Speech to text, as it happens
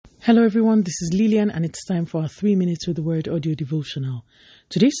Hello everyone, this is Lillian and it's time for our 3 Minutes with the Word audio devotional.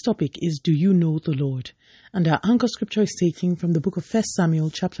 Today's topic is Do You Know the Lord? And our anchor scripture is taken from the book of 1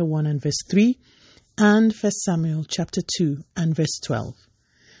 Samuel chapter 1 and verse 3 and 1 Samuel chapter 2 and verse 12.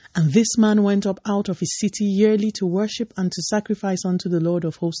 And this man went up out of his city yearly to worship and to sacrifice unto the Lord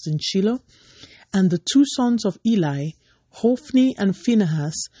of hosts in Shiloh. And the two sons of Eli, Hophni and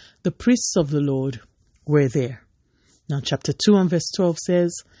Phinehas, the priests of the Lord, were there. Now, chapter 2 and verse 12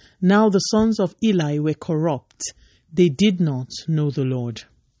 says, Now the sons of Eli were corrupt. They did not know the Lord.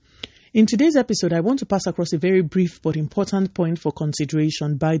 In today's episode, I want to pass across a very brief but important point for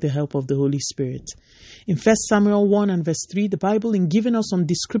consideration by the help of the Holy Spirit. In 1 Samuel 1 and verse 3, the Bible, in giving us some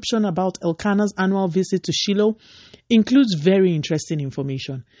description about Elkanah's annual visit to Shiloh, includes very interesting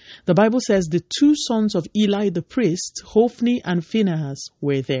information. The Bible says the two sons of Eli the priest, Hophni and Phinehas,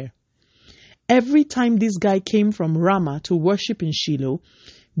 were there. Every time this guy came from Ramah to worship in Shiloh,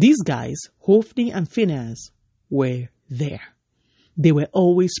 these guys, Hophni and Phinehas, were there. They were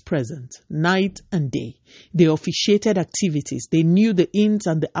always present, night and day. They officiated activities. They knew the ins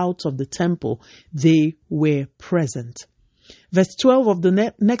and the outs of the temple. They were present. Verse 12 of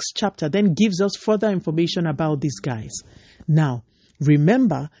the next chapter then gives us further information about these guys. Now,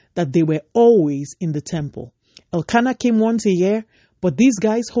 remember that they were always in the temple. Elkanah came once a year, but these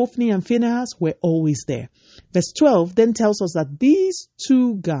guys, Hophni and Phinehas, were always there. Verse 12 then tells us that these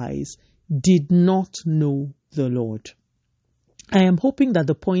two guys did not know the Lord. I am hoping that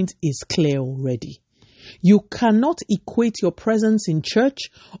the point is clear already. You cannot equate your presence in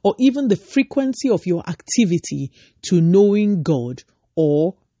church or even the frequency of your activity to knowing God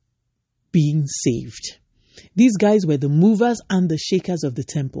or being saved. These guys were the movers and the shakers of the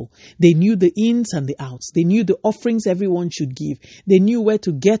temple. They knew the ins and the outs. They knew the offerings everyone should give. They knew where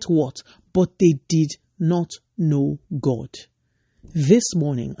to get what, but they did not know God. This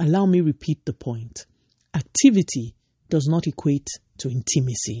morning, allow me repeat the point. Activity does not equate to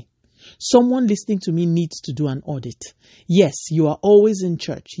intimacy. Someone listening to me needs to do an audit. Yes, you are always in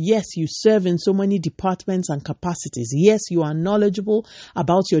church. Yes, you serve in so many departments and capacities. Yes, you are knowledgeable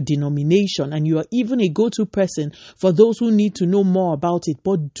about your denomination and you are even a go-to person for those who need to know more about it.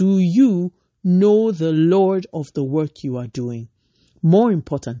 But do you know the Lord of the work you are doing? More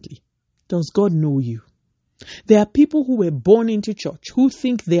importantly, does God know you? There are people who were born into church who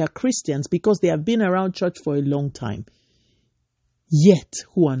think they are Christians because they have been around church for a long time, yet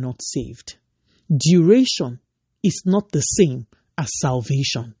who are not saved. Duration is not the same as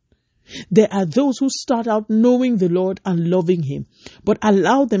salvation. There are those who start out knowing the Lord and loving Him, but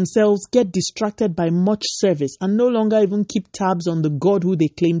allow themselves get distracted by much service and no longer even keep tabs on the God who they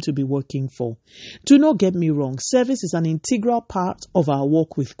claim to be working for. Do not get me wrong, service is an integral part of our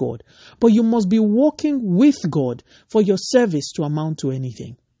walk with God, but you must be walking with God for your service to amount to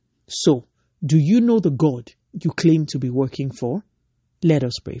anything. So, do you know the God you claim to be working for? Let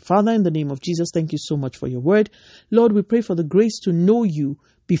us pray. Father, in the name of Jesus, thank you so much for your word. Lord, we pray for the grace to know you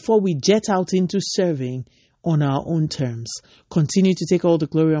before we jet out into serving on our own terms. Continue to take all the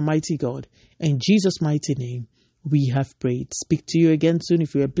glory, Almighty God. In Jesus' mighty name, we have prayed. Speak to you again soon.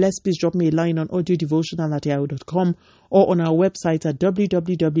 If you are blessed, please drop me a line on audiodevotional@yahoo.com or on our website at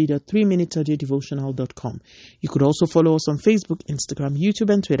www.3minutesaudiodevotional.com. You could also follow us on Facebook, Instagram, YouTube,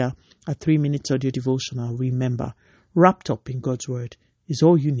 and Twitter at 3 Minutes Audio Devotional. Remember, wrapped up in God's word is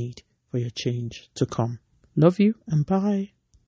all you need for your change to come. Love you and bye.